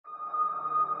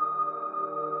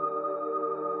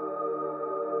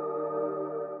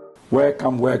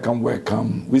Welcome, welcome,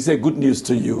 welcome. We say good news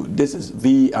to you. This is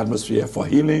the Atmosphere for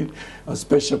Healing, a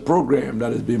special program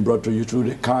that is being brought to you through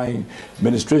the kind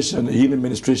ministration, the healing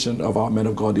ministration of our man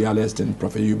of God, the Celestial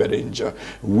Prophet Uebert.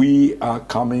 We are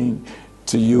coming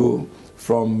to you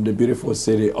from the beautiful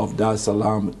city of Dar es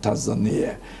Salaam,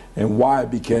 Tanzania. And why?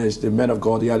 Because the man of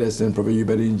God, the Celestial Prophet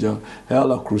Uebert,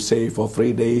 held a crusade for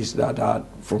 3 days that are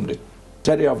from the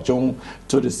 30th of June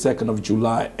to the 2nd of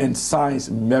July, and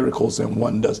signs, miracles, and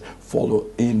wonders follow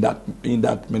in that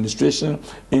ministration,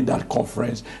 in that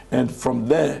conference. And from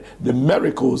there, the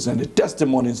miracles and the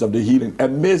testimonies of the healing,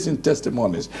 amazing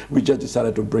testimonies, we just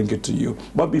decided to bring it to you.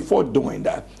 But before doing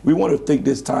that, we want to take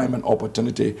this time and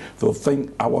opportunity to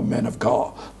thank our man of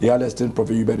God, the Celestial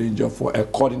Prophet Uebert, for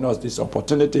according us this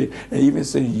opportunity and even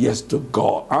saying yes to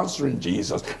God, answering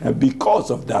Jesus. And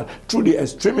because of that, through the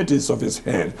extremities of his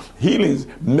hand, healing,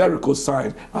 miracle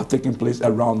signs are taking place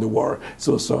around the world.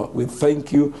 So we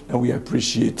thank you and we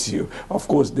appreciate you. Of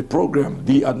course, the program,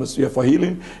 The Atmosphere for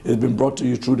Healing, has been brought to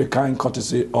you through the kind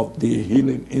courtesy of the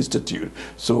Healing Institute.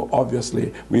 So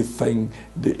obviously, we thank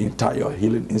the entire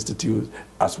Healing Institute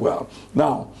as well.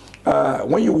 Now,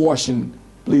 when you're watching,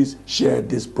 please share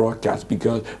this broadcast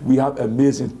because we have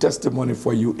amazing testimony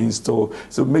for you in store.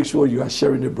 So make sure you are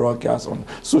sharing the broadcast on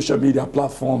social media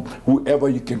platform, whoever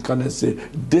you can kind of say,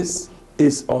 this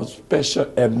is a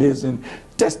special, amazing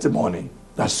testimony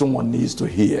that someone needs to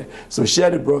hear. So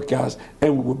share the broadcast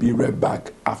and we will be right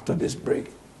back after this break.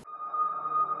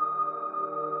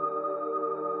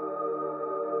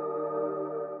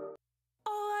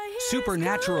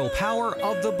 Supernatural power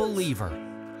of the believer.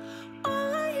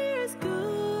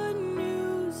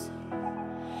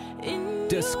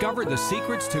 Discover the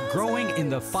secrets to growing in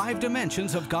the 5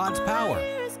 dimensions of God's power.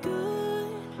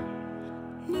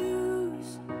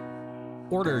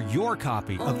 Order your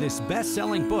copy of this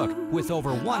best-selling book with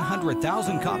over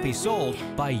 100,000 copies sold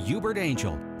by Uebert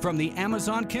Angel from the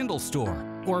Amazon Kindle store,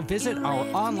 or visit our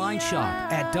online shop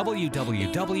at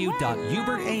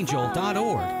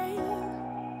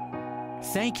www.howard-browne.org.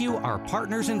 Thank you, our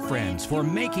partners and friends, for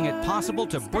making it possible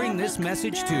to bring this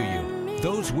message to you.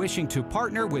 Those wishing to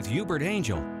partner with Uebert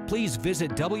Angel, please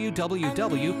visit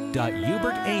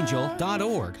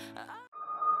www.howard-browne.org.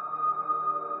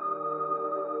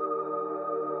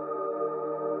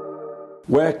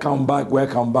 Welcome back,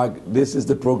 welcome back. This is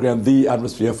the program, The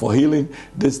Atmosphere for Healing.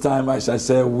 This time, as I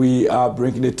said, we are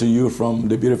bringing it to you from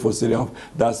the beautiful city of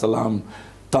Dar es Salaam,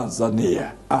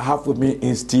 Tanzania. I have with me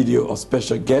in studio a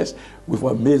special guest with an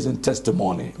amazing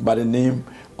testimony by the name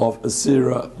of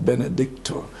Sarah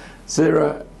Benedicto.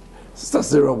 Sister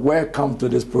Sarah, welcome to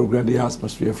this program, The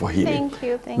Atmosphere for Healing. Thank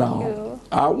you, thank now, you.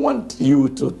 I want you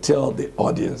to tell the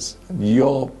audience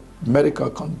your medical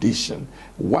condition,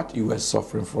 what you were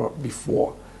suffering from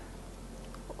before.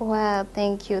 Well,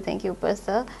 thank you,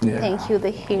 Pastor. Yeah. Thank you,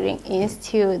 the Healing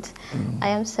Institute. I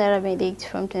am Sarah Benedict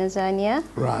from Tanzania.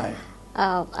 Right.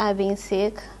 I've been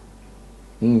sick.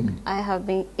 I have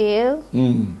been ill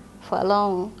for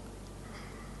long.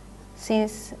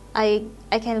 Since I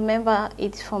can remember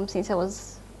it from since I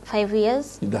was 5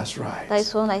 years. That's right.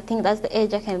 That's when I think that's the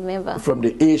age I can remember. From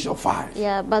the age of 5.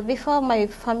 Yeah, but before my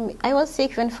family, I was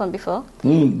sick even from before.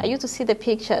 I used to see the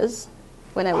pictures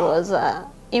when I was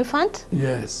infant.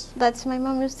 Yes. That's my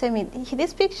mom used to tell me,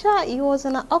 this picture, he was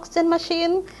in an oxygen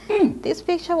machine. This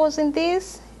picture was in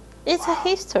this. It's a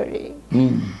history.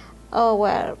 Oh,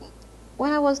 well,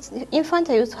 when I was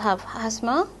infant, I used to have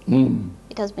asthma.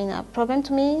 It has been a problem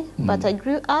to me, but I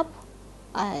grew up.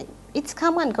 It's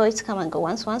come and go,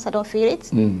 once I don't feel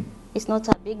it. It's not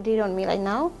a big deal on me right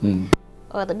now.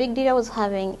 The big deal I was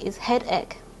having is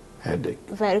headache. Headache.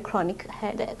 Very chronic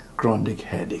headache. Chronic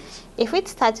headaches. If it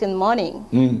starts in the morning,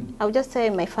 I would just tell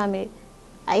my family,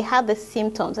 I have the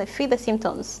symptoms, I feel the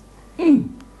symptoms.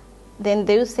 Then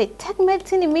they would say, take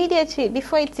medicine immediately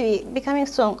before it's becoming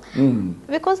strong.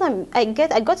 Because I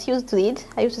got used to it.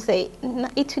 I used to say,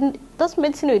 those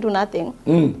medicine will do nothing.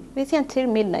 Wait until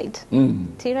midnight,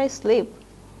 till I sleep.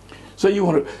 So you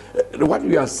want to, what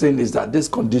we are saying is that this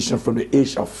condition from the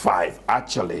age of 5,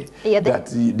 actually,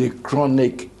 that the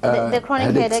chronic the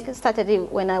chronic headache started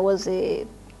when I was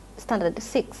standard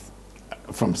 6.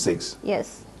 From 6?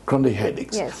 Yes. Chronic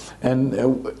headaches. Yes. And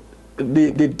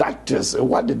the doctors,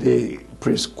 what did they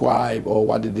prescribe or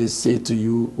what did they say to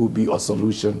you would be a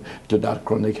solution to that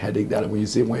chronic headache that when you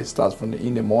say when it starts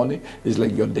in the morning, it's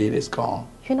like your day is gone?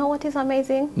 You know what is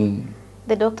amazing?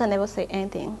 The doctor never said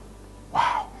anything.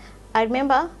 Wow. I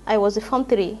remember I was in Form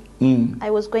 3. I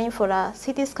was going for a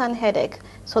CT scan headache,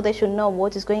 so they should know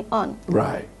what is going on.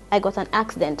 Right. I got an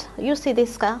accident. You see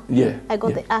this car? Yeah. I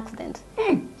got the accident.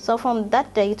 So from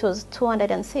that day, it was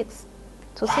 206.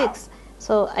 to 6.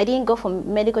 So I didn't go for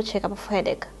medical checkup for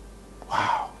headache.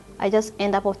 Wow. I just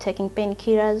end up taking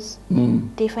painkillers,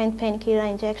 different painkiller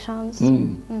injections.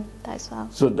 That's how.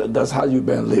 So that's how you've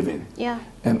been living. Yeah.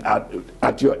 And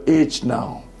at your age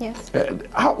now, Yes.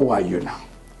 How old are you now,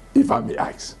 if I may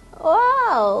ask?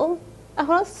 Wow. I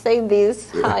want to say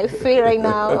this, how I feel right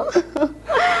now.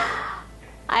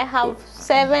 I have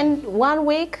 1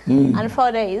 week and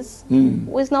 4 days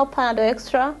with no Panadol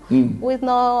extra, with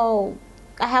no,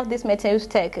 I have this medicine to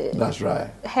take. That's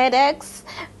right. Headaches.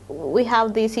 We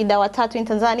have this Idawatatu in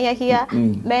Tanzania here.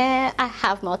 Man, I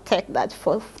have not taken that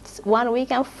for 1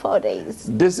 week and 4 days.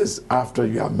 This is after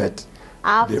you have met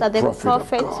After the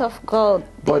prophet of God.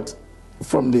 But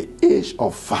from the age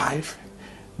of 5,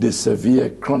 the severe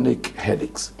chronic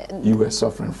headaches you were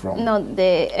suffering from. No,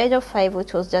 the age of 5,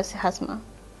 which was just asthma.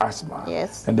 Asthma.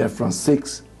 Yes. And then from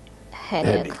 6,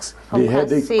 headaches. The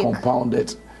headache sick.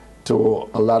 compounded to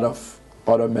a lot of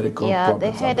other medical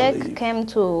problems. Yeah, the headache came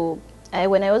to,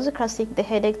 when I was in class 6, the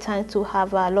headache turned to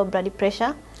have low blood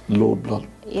pressure. Low blood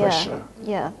pressure.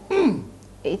 Yeah.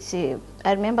 It's,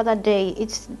 I remember that day,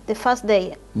 it's the first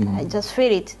day, I just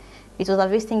feel it. It was a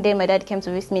visiting day, my dad came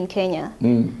to visit me in Kenya.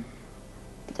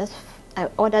 I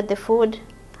ordered the food.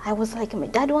 I was like, my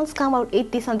dad wants to come out,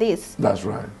 eat this and this. That's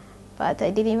right. But I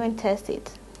didn't even test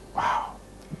it. Wow.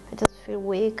 I just feel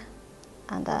weak,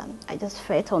 and I just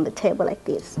felt on the table like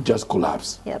this. Just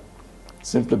collapse. Yep.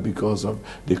 Simply because of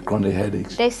the chronic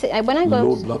headaches. They say, when I go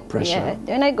low blood pressure.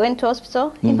 Yeah, when I go into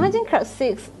hospital, imagine class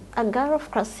 6, a girl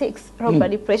of class 6, low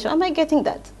blood pressure. Am I getting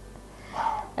that?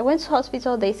 Wow. I went to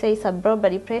hospital, they say it's a low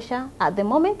blood pressure. At the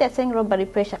moment they're saying low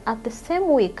blood pressure, at the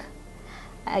same week,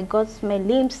 I got my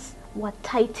limbs were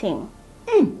tightening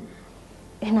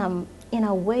in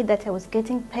a way that I was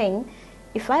getting pain.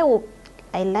 If I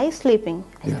lie sleeping,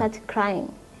 I started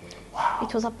crying. Wow.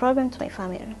 It was a problem to my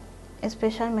family,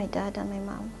 especially my dad and my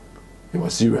mom. It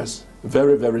was serious,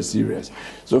 very, very serious.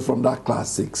 So from that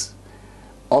class 6,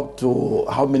 up to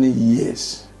how many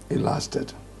years it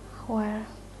lasted? Well,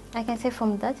 I can say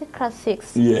from that class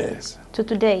 6 Yes. to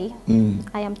today,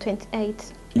 I am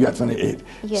 28. You are 28.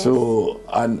 Yes. So,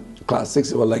 and class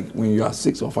 6, it was like when you are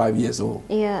 6 or 5 years old.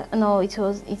 Yeah, no, it's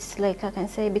like I can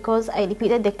say, because I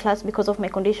repeated the class because of my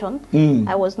condition,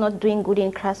 I was not doing good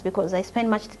in class because I spent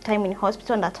much time in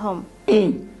hospital and at home.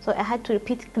 So I had to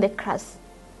repeat the class.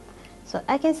 So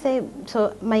I can say,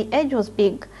 so my age was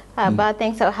big, but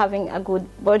thanks for having a good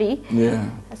body. Yeah.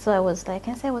 So I was like, I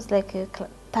can say I was like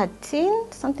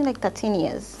 13, something like 13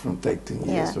 years. From 13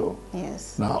 years old.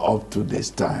 Yes. Now up to this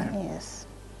time. Yes.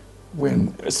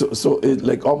 When so it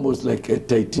like almost like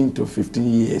 13 to 15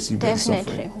 years you've been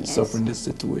suffering this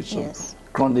situation. Yes.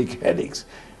 Chronic headaches,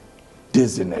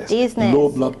 dizziness, Dizziness, low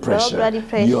blood pressure,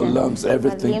 your lungs,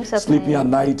 everything, limbs are sleeping pain. at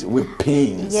night with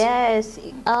pains. Yes,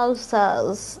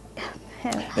 ulcers.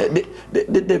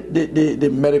 The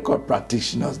medical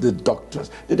practitioners, the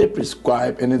doctors, did they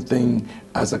prescribe anything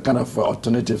as a kind of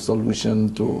alternative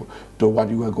solution to what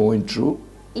you were going through?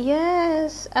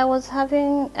 Yes, I was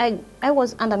having, I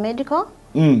was under medical,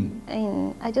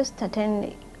 and I just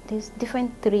attended these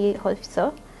different 3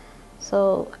 hospitals.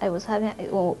 So I was having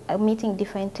a meeting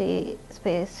different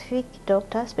specific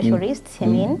doctors, specialists, I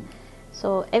mean.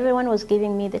 So everyone was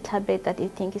giving me the tablet that they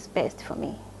think is best for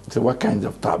me. So what kinds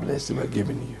of tablets they were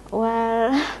giving you?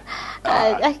 Well,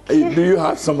 do you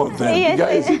have some of them? Yes.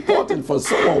 Because it's important for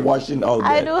someone watching out there.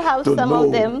 I do have some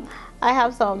of them. I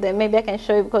have some of them. Maybe I can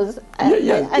show you because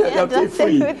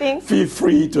feel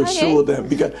free to show them,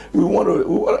 because we want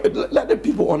to let the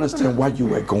people understand what you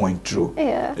were going through.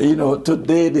 Yeah. You know,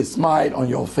 today the smile on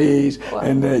your face,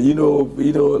 and you know,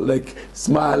 like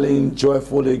smiling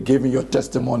joyfully, giving your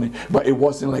testimony. But it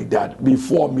wasn't like that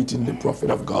before meeting the prophet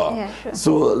of God. Yeah, sure.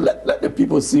 So let the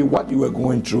people see what you were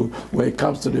going through when it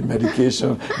comes to the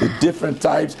medication, the different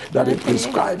types that they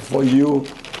prescribed for you.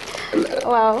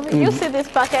 Wow, you see this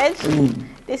package?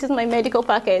 This is my medical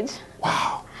package.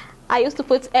 Wow. I used to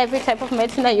put every type of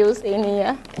medicine I use in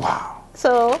here. Wow.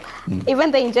 So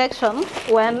even the injection,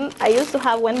 when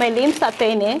my limbs are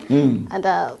paining, and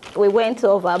we went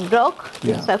over block,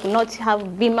 so I could not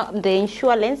have the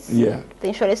insurance. Yeah. The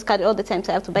insurance card all the time,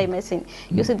 so I have to buy medicine.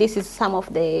 You see, this is some of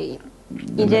the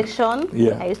injection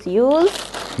I used to use.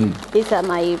 These are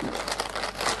my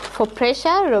for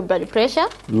pressure, low blood pressure.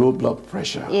 Low blood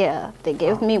pressure. Yeah, they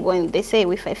gave me when they say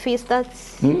if I feel that,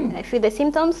 I feel the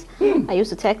symptoms, I used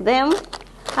to take them.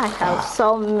 I have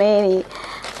so many.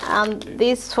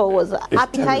 This was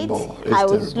appetite. I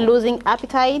was losing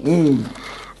appetite, and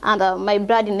my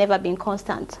blood never been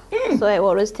constant. So I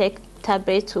always take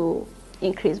tablets to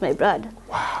increase my blood.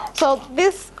 Wow. So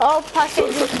this all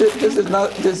package. So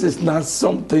this is not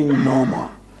something normal.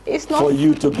 It's not for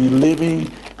you to be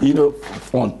living, you know,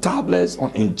 on tablets, on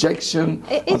injection,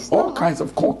 on all kinds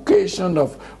of concoction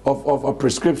of a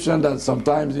prescription that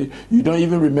sometimes you don't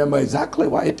even remember exactly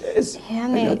what it is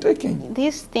that you're taking.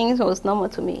 These things was normal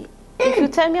to me. If you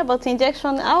tell me about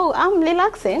injection, I'm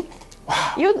relaxing.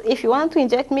 Wow. If you want to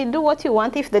inject me, do what you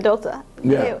want. If the doctor,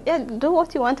 do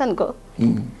what you want and go.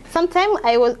 Sometimes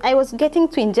I was getting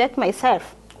to inject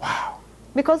myself. Wow.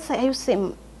 Because I used to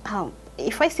say,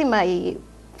 if I see my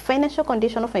financial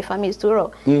condition of my family is too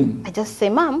low, I just say,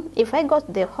 Mom, if I go to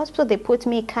the hospital, they put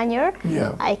me cancer,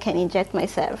 I can inject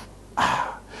myself.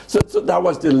 So that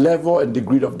was the level and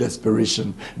degree of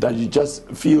desperation that you just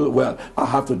feel, well, I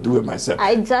have to do it myself.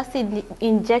 I just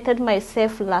injected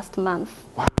myself last month.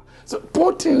 Wow. So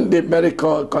putting the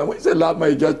medical, when you say last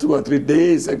month, just 2 or 3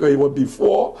 days ago, it was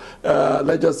before,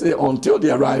 let's just say until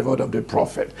the arrival of the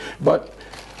prophet. But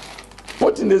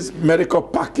putting this medical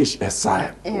package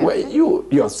aside, where you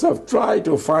yourself try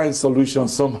to find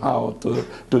solutions somehow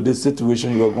to this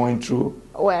situation you are going through?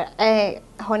 Well,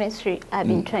 honestly, I've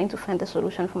been trying to find a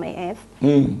solution for my health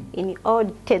in all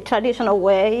the traditional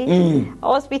way,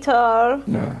 hospital,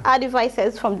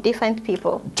 advices from different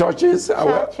people. Churches?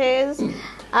 Churches.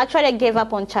 Actually, I gave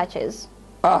up on churches.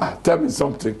 Tell me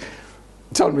something.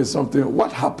 Tell me something.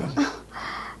 What happened?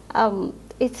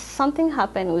 It's something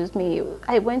happened with me.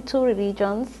 I went to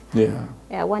religions. Yeah,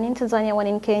 one in Tanzania, one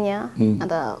in Kenya,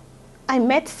 and I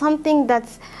met something that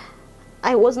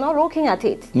I was not looking at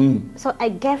it. So I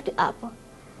gave it up.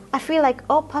 I feel like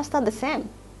all pastors the same.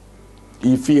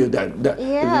 You feel that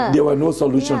there was no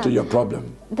solution to your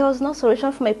problem? There was no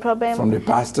solution for my problem. From the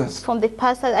pastors? From the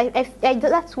pastors.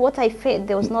 That's what I felt.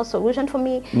 There was no solution for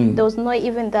me. There was not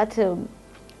even that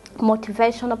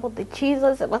motivation about the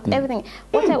Jesus, about everything.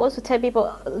 What I also tell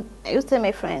people, I used to tell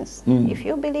my friends, if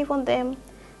you believe on them,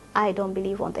 I don't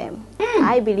believe on them.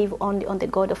 I believe only on the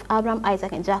God of Abraham,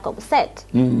 Isaac, and Jacob said.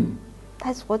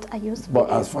 That's what I used to believe.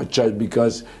 But as for church,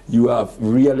 because you have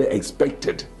really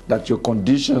expected that your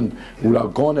condition will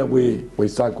have gone away, we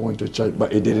start going to church,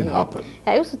 but it didn't happen.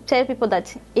 I used to tell people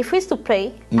that if we used to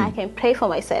pray, I can pray for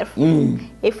myself.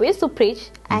 If we used to preach,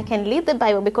 I can read the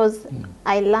Bible because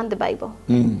I learned the Bible.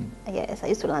 Yes, I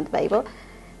used to learn the Bible.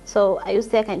 So I used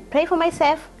to say I can pray for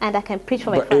myself and I can preach for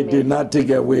my family. But it did not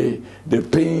take away the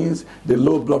pains, the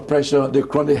low blood pressure, the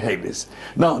chronic headaches.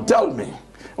 Now tell me,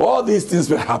 all these things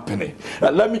were happening.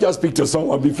 Let me just speak to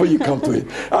someone before you come to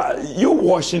it. You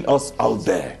watching us out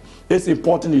there, it's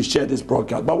important you share this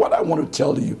broadcast. But what I want to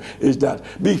tell you is that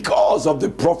because of the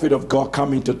prophet of God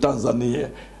coming to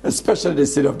Tanzania, especially the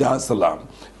city of Dar es Salaam,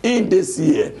 in this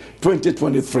year,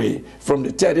 2023, from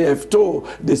the 30th to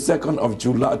the 2nd of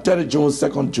July, 30 June,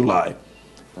 2nd July,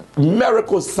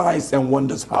 miracles, signs, and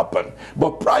wonders happen.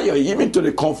 But prior even to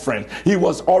the conference, he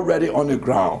was already on the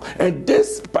ground. And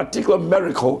this particular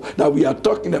miracle that we are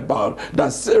talking about,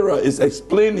 that Sarah is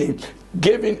explaining,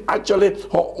 giving actually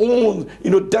her own,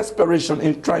 desperation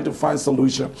in trying to find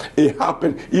solution. It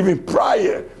happened even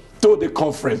prior to the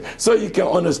conference. So you can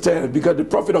understand, because the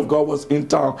prophet of God was in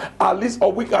town at least a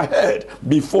week ahead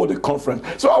before the conference.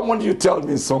 So I want you to tell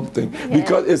me something,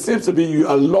 because it seems to be you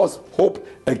have lost hope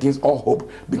against all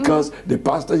hope, because the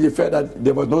pastor, you felt that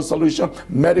there was no solution.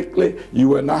 Medically, you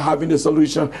were not having the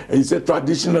solution. And you said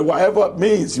traditionally, whatever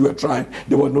means you were trying,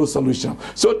 there was no solution.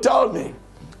 So tell me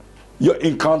your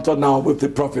encounter now with the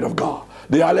prophet of God,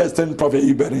 the highest prophet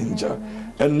Uebert.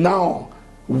 And now,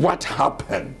 what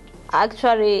happened?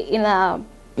 Actually, in a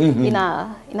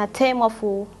term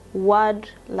of word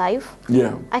life,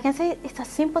 I can say it's a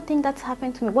simple thing that's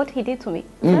happened to me. What he did to me,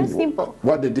 very simple.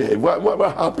 What did he?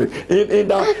 What happened in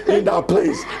that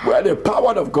place where the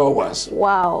power of God was?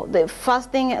 Wow! The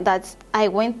first thing that I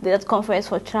went to that conference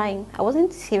for trying, I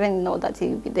wasn't even know that he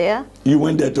would be there. You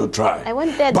went there to try. I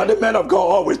went there. But the man of God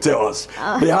always tell us,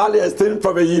 the highly esteemed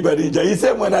prophet Uebert, he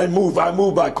said, when I move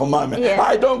by commandment.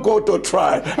 I don't go to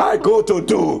try, I go to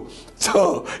do.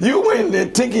 So you went there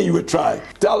thinking you would try.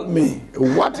 Tell me,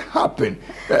 what happened?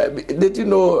 Did you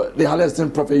know the highly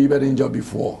esteemed prophet Uebert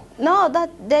before? No,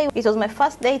 that day, it was my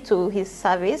first day to his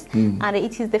service, and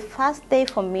it is the first day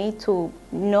for me to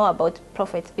know about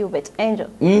Prophet Uebert Angel.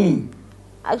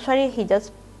 Actually,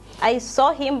 I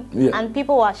saw him, and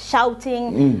people were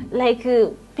shouting, like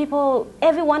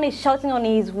everyone is shouting on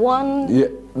his one.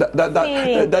 That's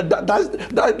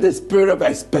the spirit of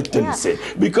expectancy.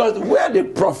 Because where the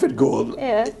prophet goes,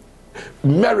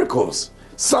 miracles,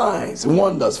 signs,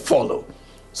 wonders follow.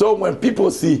 So when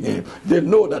people see him, they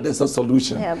know that there's a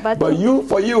solution. But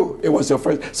for you, it was your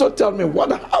first. So tell me,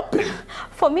 what happened?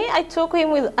 For me, I took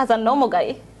him as a normal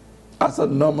guy. as a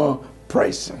normal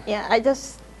person. Yeah,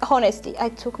 honestly, I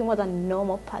took him as a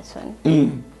normal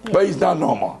person. But he's not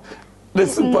normal. The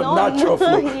supernatural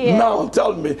flow. Yeah. Now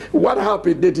tell me, what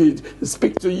happened? Did he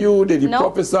speak to you? Did he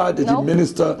prophesy? Did he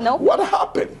minister? No. What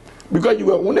happened? Because you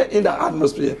were only in the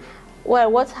atmosphere. Well,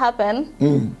 what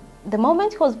happened? The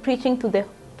moment he was preaching to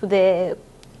the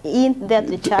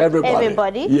church,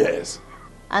 everybody. Yes.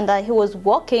 And he was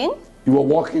walking. You were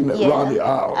walking around the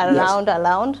aisle.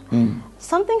 Around.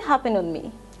 Something happened on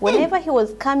me. Whenever he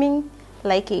was coming,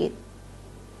 like 2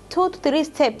 to 3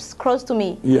 steps close to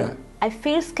me, I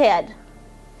feel scared.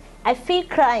 I feel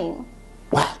crying.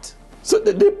 What? So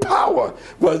the power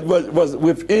was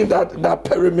within that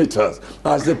perimeter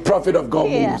as the prophet of God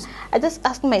moves. I just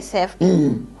asked myself,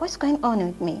 what's going on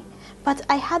with me? But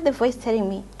I had the voice telling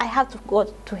me, I have to go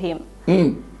to him.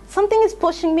 Something is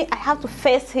pushing me, I have to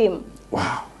face him.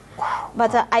 Wow.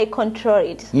 But I control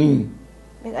it.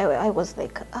 I was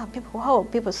like, how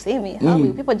people see me? How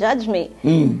will people judge me?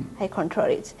 I control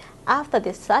it. After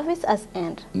the service has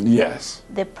ended,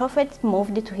 the prophet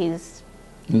moved to his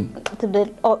to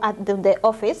the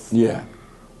office.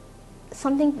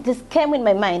 Something just came in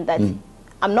my mind that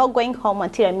I'm not going home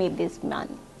until I meet this man.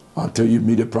 Until you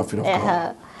meet the prophet of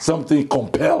God. Something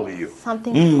compelled you.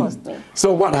 Something forced me.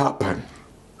 So what happened?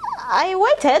 I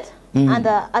waited, and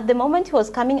at the moment he was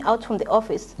coming out from the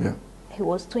office, he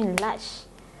was too enlarged.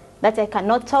 That I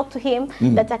cannot talk to him,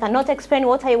 that I cannot explain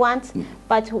what I want,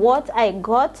 but what I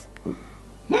got,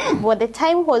 when the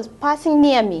time was passing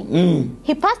near me,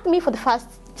 he passed me for the first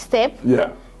step,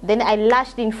 then I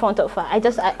lashed in front of her.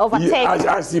 I overtake.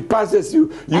 As he passes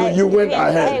you, you went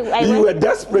ahead. You were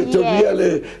desperate to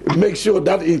really make sure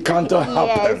that encounter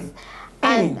happened.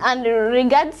 And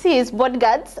regards his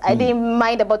bodyguards, I didn't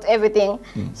mind about everything.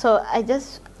 So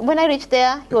when I reached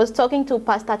there, he was talking to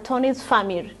Pastor Tony's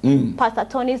family, Pastor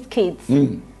Tony's kids.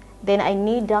 Then I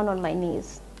kneeled down on my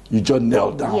knees. You just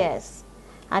knelt down? Yes.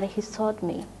 And he saw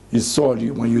me. He saw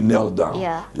you when you knelt down?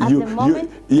 Yeah. At the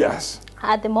moment, yes.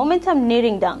 At the moment I'm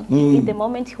kneeling down, is the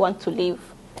moment he wants to leave.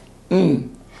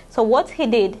 So what he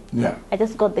did, I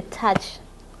just got the touch.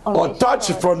 Or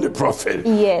touch from the prophet.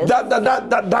 Yes.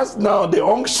 That's now the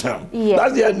unction.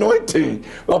 That's the anointing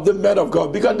of the man of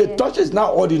God. Because the touch is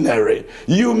not ordinary.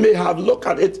 You may have looked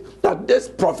at it that this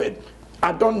prophet,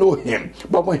 I don't know him,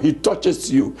 but when he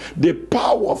touches you, the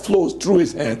power flows through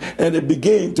his hand and it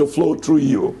begins to flow through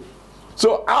you.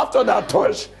 So after that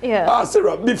touch,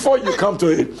 Sarah, before you come to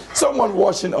it, someone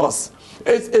watching us,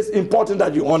 it's important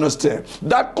that you understand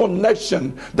that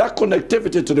connection, that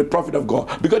connectivity to the prophet of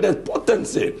God, because there's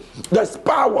potency, there's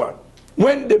power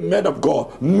when the man of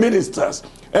God ministers,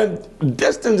 and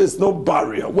distance is no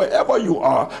barrier. Wherever you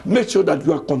are, make sure that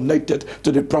you are connected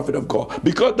to the prophet of God,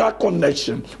 because that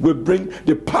connection will bring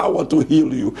the power to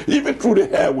heal you, even through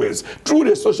the airways, through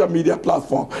the social media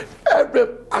platform, every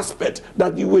aspect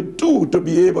that you will do to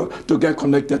be able to get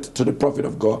connected to the prophet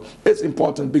of God. It's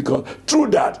important because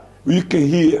through that, you can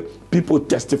hear people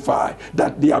testify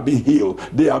that they have been healed.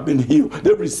 They have been healed.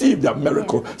 They received their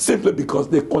miracle simply because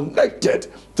they connected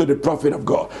to the prophet of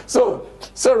God. So,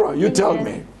 Sarah, you tell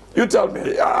me. You tell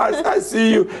me. I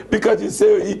see you because you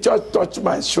say he just touched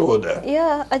my shoulder.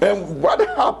 Yeah. And what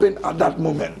happened at that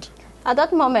moment? At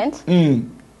that moment,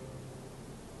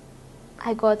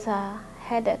 I got a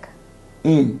headache.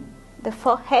 The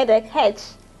headache.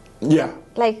 Yeah.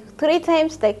 Like 3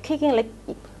 times, like kicking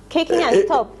and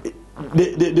stop.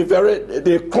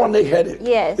 The chronic headache.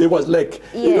 Yes. It was like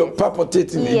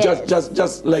palpitating. Yes.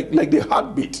 Just like the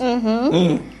heartbeat.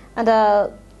 And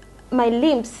my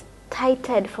limbs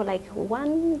tightened for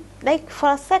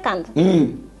for a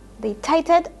second. They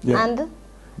tightened and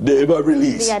they were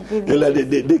released.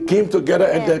 They came together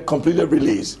and then completely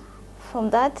released. From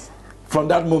that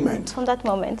moment.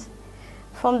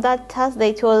 From that Thursday,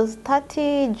 it was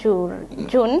 30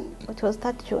 June. It was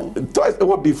 30 June. Thursday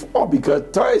was before, because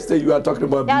Thursday you are talking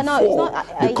about before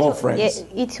the conference.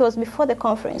 It was before the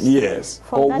conference. Yes,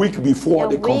 or a week before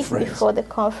the conference. Week before the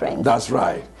conference. That's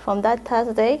right. From that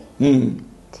Thursday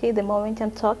till the moment I'm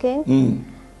talking,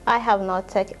 I have not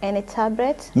taken any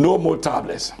tablets. No more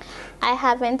tablets. I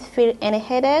haven't felt any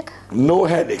headache. No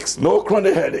headaches. No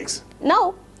chronic headaches.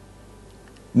 No.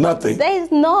 Nothing. There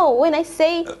is no. When I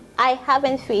say I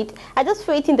haven't feel it, I just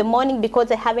feel it in the morning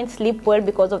because I haven't slept well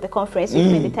because of the conference.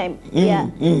 The time.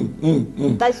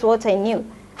 That's what I knew. And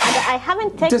I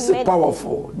haven't taken. This is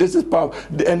powerful. This is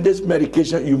powerful. And this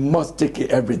medication, you must take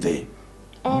it every day.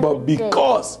 But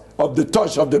because of the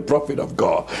touch of the prophet of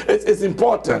God, it's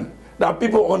important that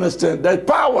people understand that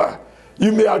power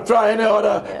You may have tried any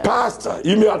other pastor.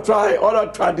 You may have tried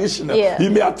other traditional. You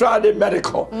may have tried the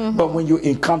medical. But when you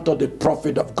encounter the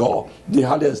prophet of God, the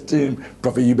highly esteemed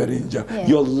Prophet Uebert,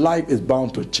 your life is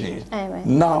bound to change. Amen.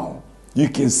 Now, you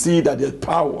can see that there's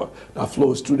power that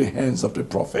flows through the hands of the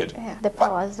prophet. Yeah, the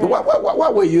power is there.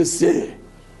 What will you say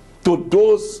to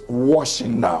those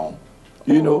watching now?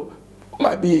 You know,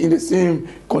 might be in the same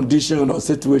condition or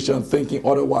situation, thinking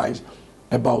otherwise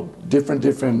about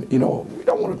different, you know, we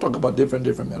don't want to talk about different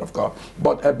men of God,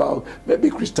 but about maybe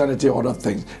Christianity or other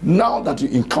things. Now that you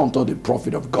encounter the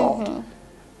prophet of God,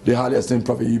 the highly esteemed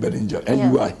Prophet Uebert,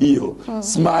 and you are healed,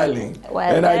 smiling.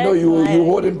 Well, and I know you're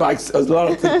holding back a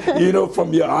lot of things, you know,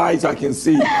 from your eyes I can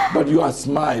see, but you are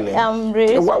smiling. I'm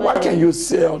really what can you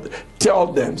say, tell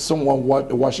them, someone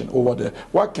watching over there,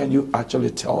 what can you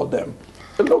actually tell them?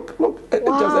 Look, just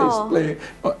explain,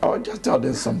 or just tell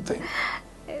them something.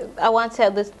 I want to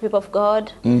tell these people of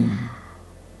God,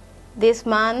 this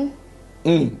man,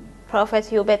 Prophet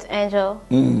Uebert Angel,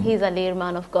 he's a little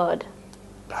man of God.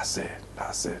 That's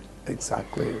it,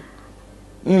 exactly.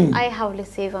 I have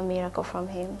received a miracle from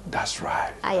him. That's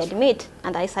right. I admit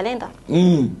and I surrender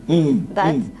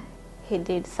that he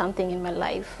did something in my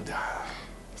life.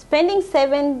 Spending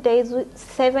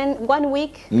 1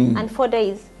 week and 4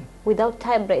 days without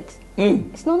tablets.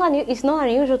 It's not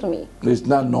unusual to me. It's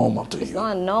not normal to you. It's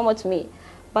not normal to me.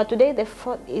 But today the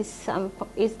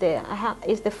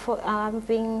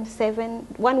having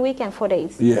 1 week and 4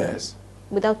 days. Yes.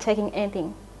 Without taking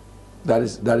anything. That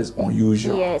is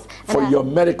unusual. Yes. For your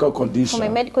medical condition. For my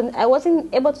medical, I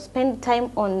wasn't able to spend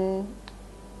time on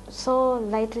so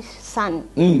lightly sun.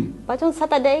 But on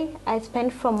Saturday, I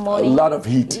spent from morning. A lot of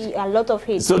heat. A lot of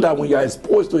heat. So that when you are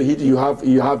exposed to heat, you have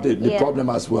the problem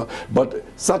as well. But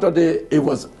Saturday, it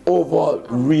was over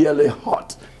really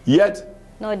hot. Yet,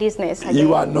 no dizziness.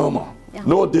 You are normal. Yeah.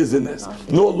 No dizziness,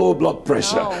 no low blood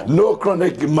pressure, no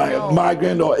chronic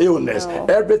migraine or illness.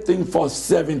 Everything for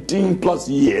 17 plus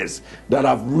years that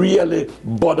have really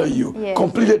bothered you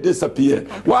completely disappeared.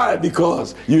 Why?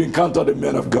 Because you encountered the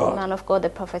man of God. Man of God, the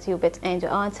Prophet Uebert Angel.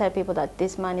 I want to tell people that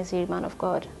this man is the man of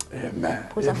God. Amen.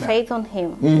 Put a faith on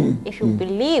him. If you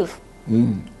believe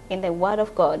in the word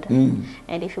of God, and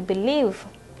if you believe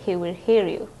he will hear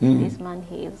you, this man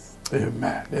heals.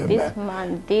 Amen. This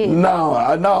man did. Now,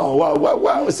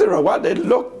 Sarah, what they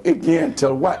look again,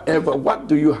 tell what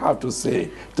do you have to say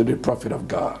to the prophet of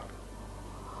God?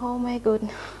 Oh my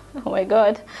goodness. Oh my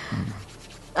God.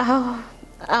 Well,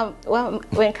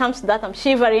 when it comes to that, I'm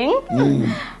shivering.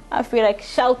 I feel like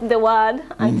shouting the word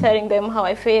and telling them how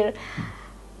I feel.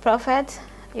 Prophet,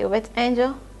 Uebert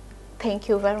Angel, thank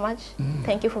you very much.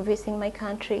 Thank you for visiting my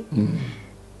country.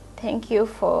 Thank you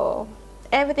for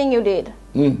everything you did.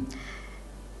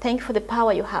 Thank you for the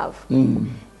power you have.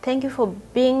 Thank you for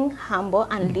being humble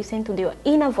and listening to your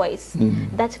inner voice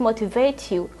that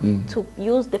motivates you to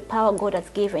use the power God has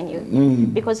given you.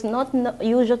 Because not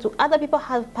usual to other people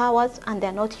have powers and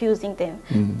they're not using them.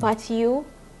 But you're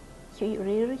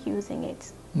really using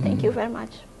it. Thank you very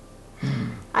much.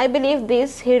 I believe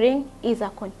this hearing is a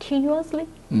continuously.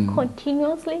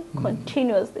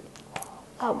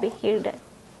 I'll be healed.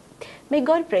 May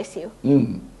God bless you.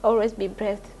 Always be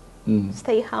blessed.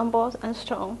 Stay humble and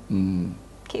strong.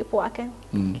 Keep working.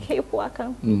 Keep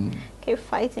working. Keep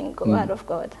fighting the word of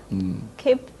God.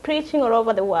 Keep preaching all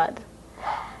over the world.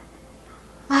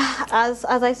 As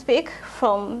I speak,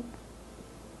 from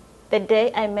the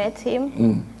day I met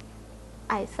him,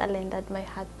 I surrendered my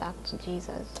heart back to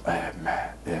Jesus.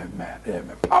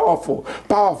 Amen. Powerful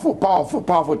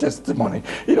testimony.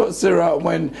 You know, Sarah,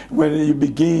 when you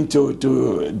begin to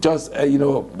just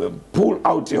pull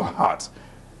out your heart,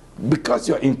 because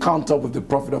your encounter with the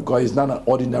prophet of God is not an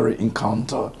ordinary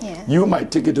encounter. You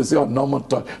might take it to say a normal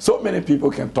touch. So many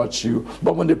people can touch you,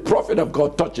 but when the prophet of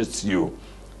God touches you,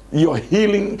 your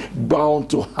healing bound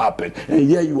to happen. And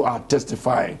here you are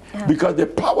testifying. Because the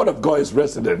power of God is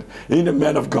resident in the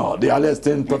man of God, the highly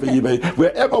esteemed Prophet Uebert.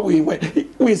 Wherever we went,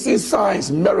 we see signs,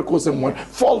 miracles, and one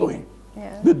following.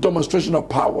 The demonstration of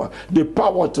power, the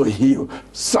power to heal,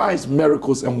 signs,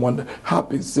 miracles, and wonder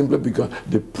happen simply because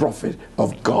the prophet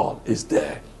of God is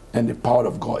there and the power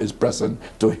of God is present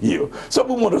to heal. So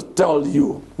we want to tell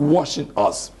you, watching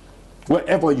us,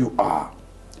 wherever you are,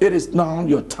 it is now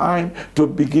your time to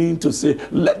begin to say,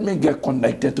 let me get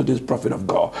connected to this prophet of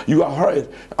God. You have heard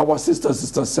our sister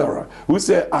Sarah, who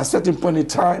said at a certain point in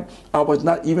time, I was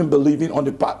not even believing on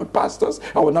the pastors.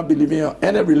 I was not believing on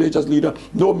any religious leader,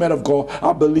 no man of God.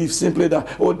 I believe simply that,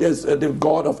 there's the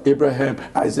God of Abraham,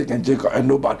 Isaac, and Jacob, and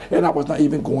nobody. And I was not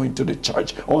even going to the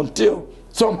church until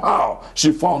Somehow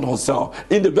she found herself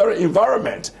in the very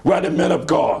environment where the men of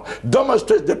God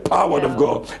demonstrate the power of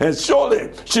God. And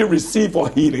surely she received her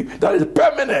healing that is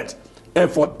permanent. And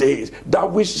for days,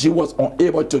 that which she was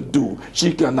unable to do,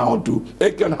 she can now do.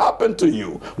 It can happen to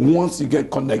you once you get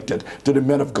connected to the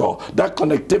men of God. That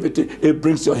connectivity, it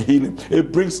brings your healing.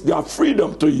 It brings their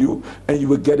freedom to you, and you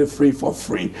will get it free for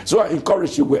free. So I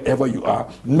encourage you, wherever you are,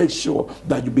 make sure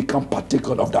that you become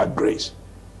partaker of that grace.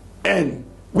 And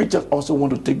we just also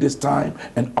want to take this time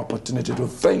and opportunity to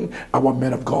thank our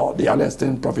men of God, the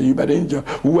esteemed Prophet Uebert,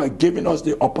 who are giving us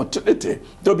the opportunity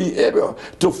to be able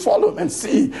to follow and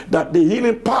see that the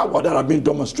healing power that have been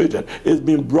demonstrated is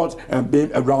being brought and being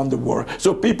around the world.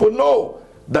 So people know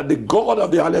that the God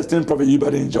of the esteemed Prophet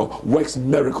Uebert works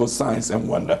miracles, signs, and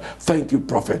wonder. Thank you,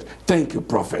 Prophet. Thank you,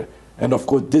 Prophet. And of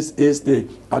course, this is the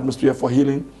atmosphere for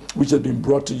healing, which has been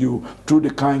brought to you through the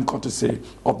kind courtesy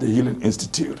of the Healing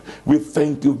Institute. We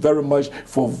thank you very much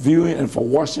for viewing and for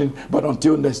watching. But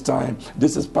until next time,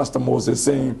 this is Pastor Moses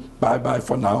saying bye-bye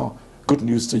for now. Good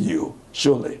news to you.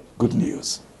 Surely, good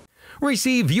news.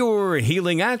 Receive your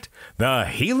healing at the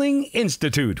Healing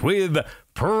Institute with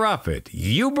Prophet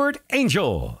Uebert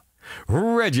Angel.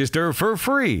 Register for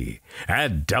free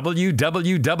at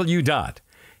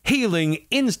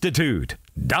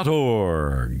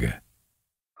www.healinginstitute.org.